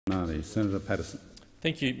Senator Paterson.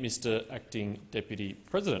 Thank you, Mr Acting Deputy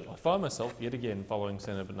President. I find myself yet again following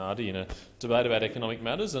Senator Bernardi in a debate about economic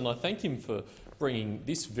matters, and I thank him for bringing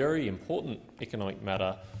this very important economic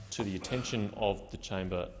matter to the attention of the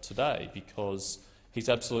chamber today, because he's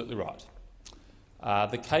absolutely right.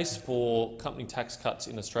 The case for company tax cuts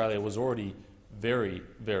in Australia was already very,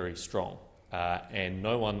 very strong, and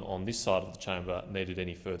no one on this side of the chamber needed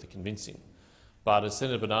any further convincing. But as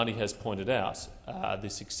Senator Bernardi has pointed out, the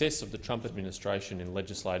success of the Trump administration in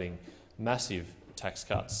legislating massive tax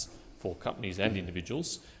cuts for companies and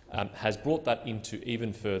individuals has brought that into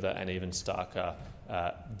even further and even starker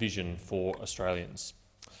vision for Australians.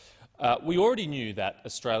 We already knew that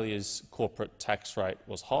Australia's corporate tax rate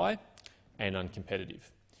was high and uncompetitive.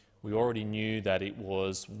 We already knew that it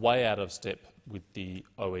was way out of step with the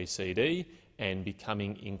OECD and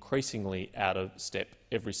becoming increasingly out of step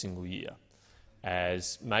every single year,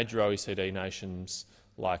 as major OECD nations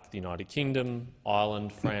like the United Kingdom,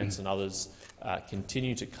 Ireland, France and others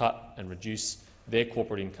continue to cut and reduce their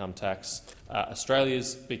corporate income tax.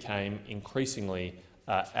 Australia's became increasingly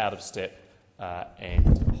out of step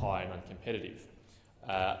and high and uncompetitive.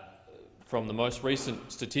 From the most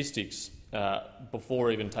recent statistics, before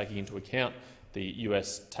even taking into account the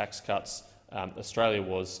US tax cuts, Australia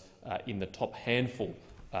was in the top handful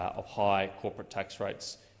of high corporate tax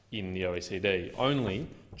rates in the OECD. Only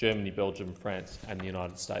Germany, Belgium, France and the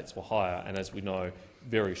United States were higher, and as we know,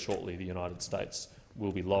 very shortly the United States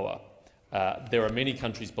will be lower. There are many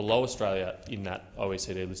countries below Australia in that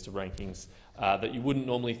OECD list of rankings that you wouldn't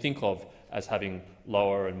normally think of as having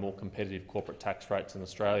lower and more competitive corporate tax rates than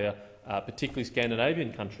Australia, particularly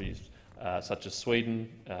Scandinavian countries such as Sweden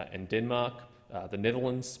and Denmark, the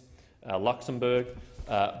Netherlands, Luxembourg.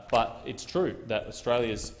 But it's true that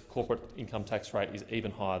Australia's corporate income tax rate is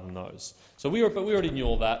even higher than those. So we already knew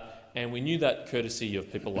all that, and we knew that courtesy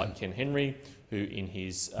of people like Ken Henry, who in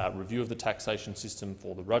his review of the taxation system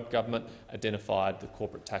for the Rudd government identified the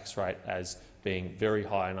corporate tax rate as being very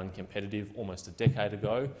high and uncompetitive almost a decade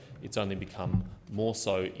ago. It's only become more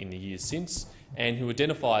so in the years since, and who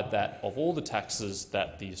identified that of all the taxes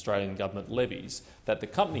that the Australian government levies, that the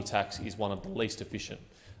company tax is one of the least efficient.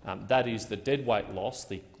 That is the deadweight loss,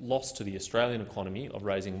 the loss to the Australian economy of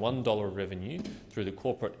raising $1 of revenue through the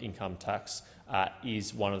corporate income tax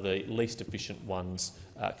is one of the least efficient ones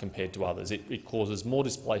compared to others. It causes more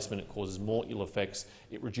displacement, it causes more ill effects,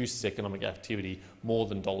 it reduces economic activity more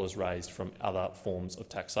than dollars raised from other forms of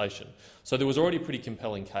taxation. So there was already a pretty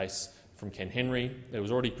compelling case from Ken Henry, there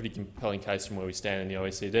was already a pretty compelling case from where we stand in the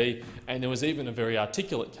OECD, and there was even a very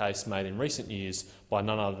articulate case made in recent years by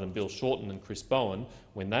none other than Bill Shorten and Chris Bowen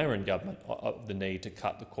when they were in government of the need to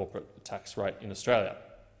cut the corporate tax rate in Australia.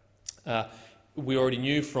 We already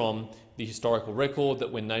knew from the historical record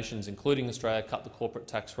that when nations, including Australia, cut the corporate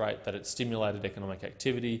tax rate, that it stimulated economic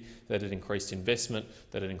activity, that it increased investment,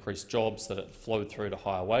 that it increased jobs, that it flowed through to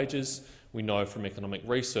higher wages. We know from economic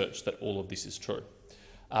research that all of this is true.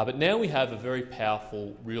 But now we have a very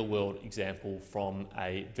powerful real-world example from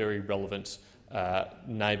a very relevant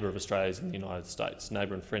neighbour of Australia's in the United States,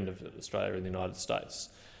 neighbour and friend of Australia in the United States.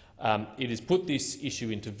 It has put this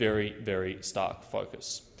issue into very, very stark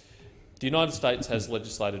focus. The United States has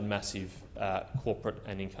legislated massive corporate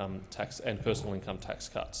and income tax and personal income tax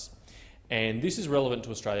cuts, and this is relevant to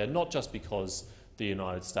Australia not just because the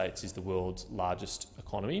United States is the world's largest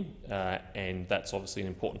economy, and that's obviously an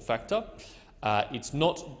important factor. It's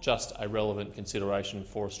not just a relevant consideration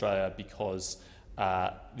for Australia because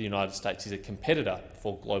the United States is a competitor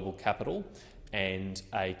for global capital, and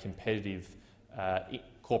a competitive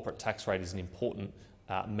corporate tax rate is an important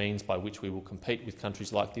means by which we will compete with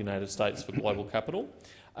countries like the United States for global capital.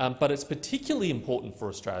 But it's particularly important for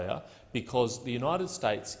Australia because the United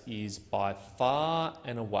States is by far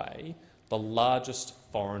and away the largest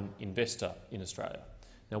foreign investor in Australia.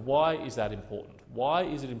 Now, why is that important? Why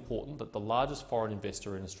is it important that the largest foreign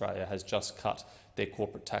investor in Australia has just cut their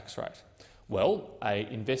corporate tax rate? Well, an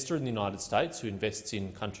investor in the United States who invests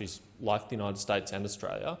in countries like the United States and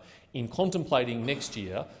Australia, in contemplating next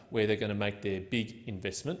year where they're going to make their big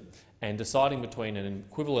investment and deciding between an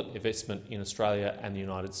equivalent investment in Australia and the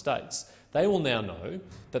United States, they will now know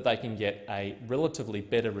that they can get a relatively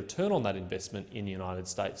better return on that investment in the United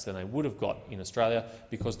States than they would have got in Australia,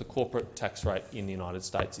 because the corporate tax rate in the United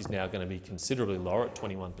States is now going to be considerably lower at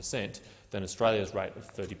 21% than Australia's rate of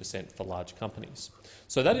 30% for large companies.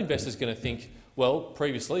 So that investor is going to think, well,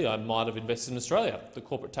 previously I might have invested in Australia. The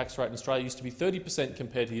corporate tax rate in Australia used to be 30%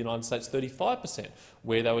 compared to the United States 35%,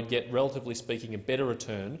 where they would get, relatively speaking, a better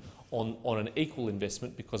return on an equal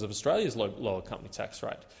investment because of Australia's lower company tax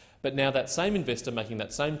rate. But now that same investor making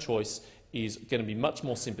that same choice is going to be much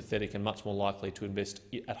more sympathetic and much more likely to invest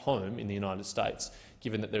at home in the United States,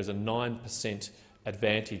 given that there's a 9%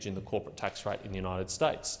 advantage in the corporate tax rate in the United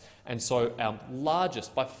States. And so our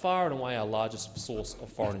largest, by far and away our largest source of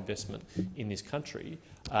foreign investment in this country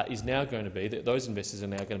is now going to be that those investors are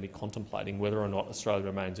now going to be contemplating whether or not Australia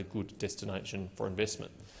remains a good destination for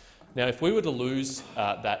investment. Now, if we were to lose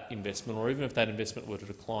that investment, or even if that investment were to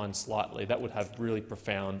decline slightly, that would have really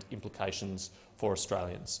profound implications for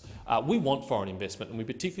Australians. We want foreign investment, and we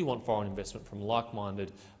particularly want foreign investment from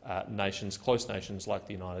like-minded nations, close nations like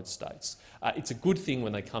the United States. It's a good thing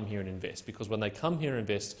when they come here and invest, because when they come here and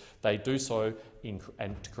invest, they do so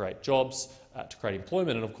to create jobs, to create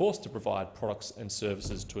employment, and of course to provide products and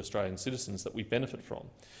services to Australian citizens that we benefit from.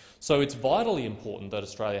 So it's vitally important that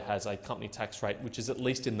Australia has a company tax rate which is at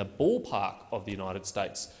least in the ballpark of the United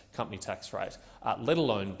States company tax rate, let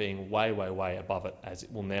alone being way, way, way above it, as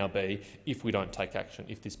it will now be if we don't take action,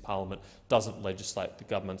 if this parliament doesn't legislate the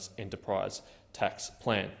government's enterprise tax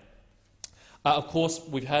plan. Of course,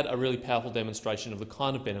 we've had a really powerful demonstration of the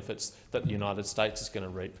kind of benefits that the United States is going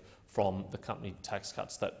to reap from the company tax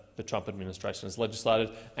cuts that the Trump administration has legislated,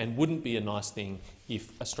 and wouldn't be a nice thing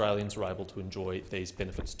if Australians were able to enjoy these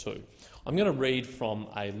benefits too. I'm going to read from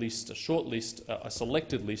a list, a short list, a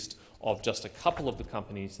selected list of just a couple of the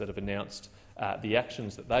companies that have announced the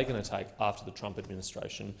actions that they're going to take after the Trump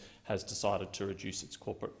administration has decided to reduce its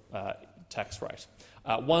corporate tax rate.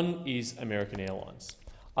 One is American Airlines.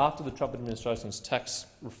 After the Trump administration's tax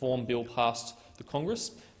reform bill passed the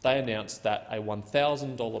Congress, they announced that a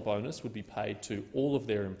 $1,000 bonus would be paid to all of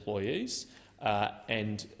their employees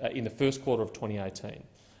in the first quarter of 2018.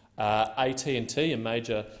 AT&T, a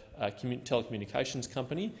major telecommunications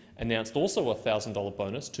company, announced also a $1,000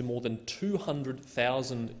 bonus to more than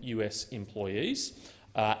 200,000 US employees,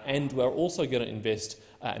 and we're also going to invest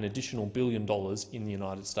an additional $1 billion in the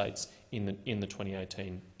United States in the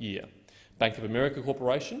 2018 year. Bank of America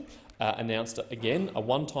Corporation announced again a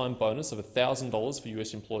one-time bonus of $1,000 for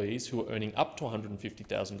US employees who are earning up to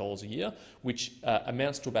 $150,000 a year, which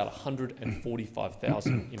amounts to about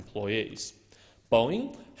 145,000 employees.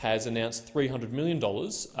 Boeing has announced $300 million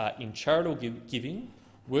in charitable giving,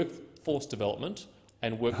 workforce development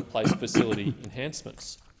and workplace facility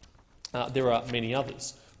enhancements. There are many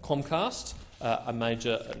others. Comcast,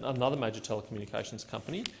 another major telecommunications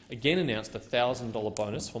company, again announced a $1,000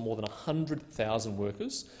 bonus for more than 100,000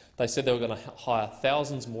 workers. They said they were going to hire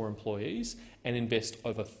thousands more employees and invest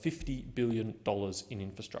over $50 billion in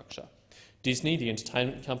infrastructure. Disney, the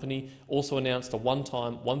entertainment company, also announced a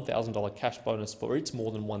one-time $1,000 cash bonus for its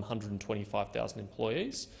more than 125,000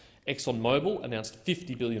 employees. ExxonMobil announced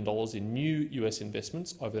 $50 billion in new US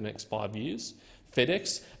investments over the next 5 years.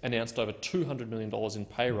 FedEx announced over $200 million in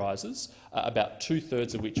pay rises, about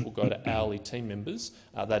two-thirds of which will go to hourly team members,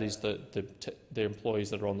 that is the employees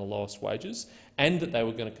that are on the lowest wages, and that they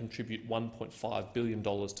were going to contribute $1.5 billion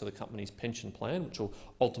to the company's pension plan, which will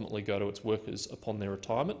ultimately go to its workers upon their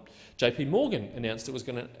retirement. JP Morgan announced it was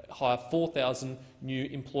going to hire 4,000 new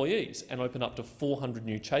employees and open up to 400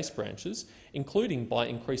 new Chase branches, including by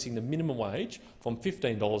increasing the minimum wage from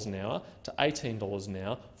 $15 an hour to $18 an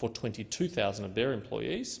hour for 22,000 of their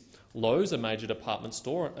employees. Lowe's, a major department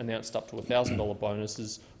store, announced up to $1,000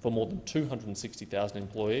 bonuses for more than 260,000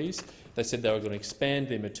 employees. They said they were going to expand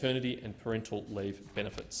their maternity and parental leave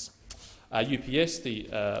benefits. UPS,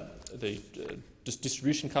 the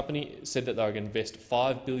distribution company, said that they were going to invest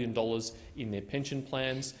 $5 billion in their pension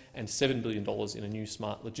plans and $7 billion in a new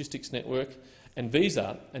smart logistics network. And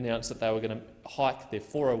Visa announced that they were going to hike their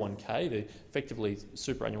 401k, the effectively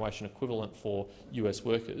superannuation equivalent for US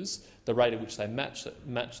workers, the rate at which they match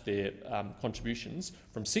their contributions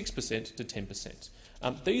from 6% to 10%.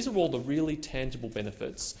 These are all the really tangible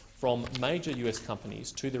benefits from major US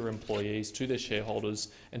companies to their employees, to their shareholders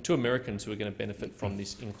and to Americans who are going to benefit from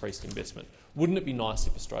this increased investment. Wouldn't it be nice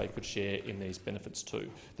if Australia could share in these benefits too?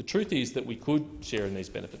 The truth is that we could share in these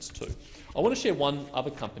benefits too. I want to share one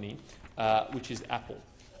other company, which is Apple.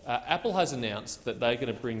 Apple has announced that they're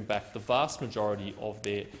going to bring back the vast majority of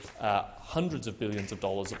their hundreds of billions of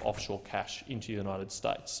dollars of offshore cash into the United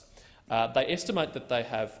States. They estimate that they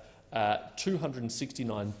have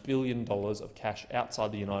 $269 billion of cash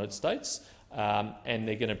outside the United States, and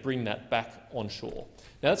they're going to bring that back onshore.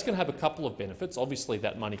 Now, that's going to have a couple of benefits. Obviously,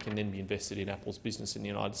 that money can then be invested in Apple's business in the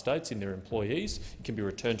United States, in their employees. It can be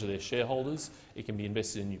returned to their shareholders. It can be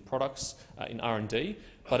invested in new products, in R&D.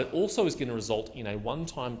 but it also is going to result in a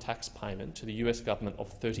one-time tax payment to the US government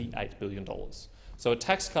of $38 billion. So a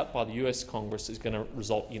tax cut by the US Congress is going to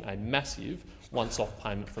result in a massive once-off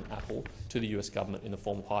payment from Apple to the US government in the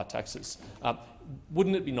form of higher taxes.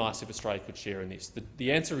 Wouldn't it be nice if Australia could share in this?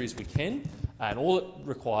 The answer is we can, and all it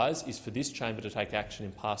requires is for this chamber to take action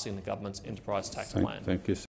in passing the government's enterprise tax plan. Thank you.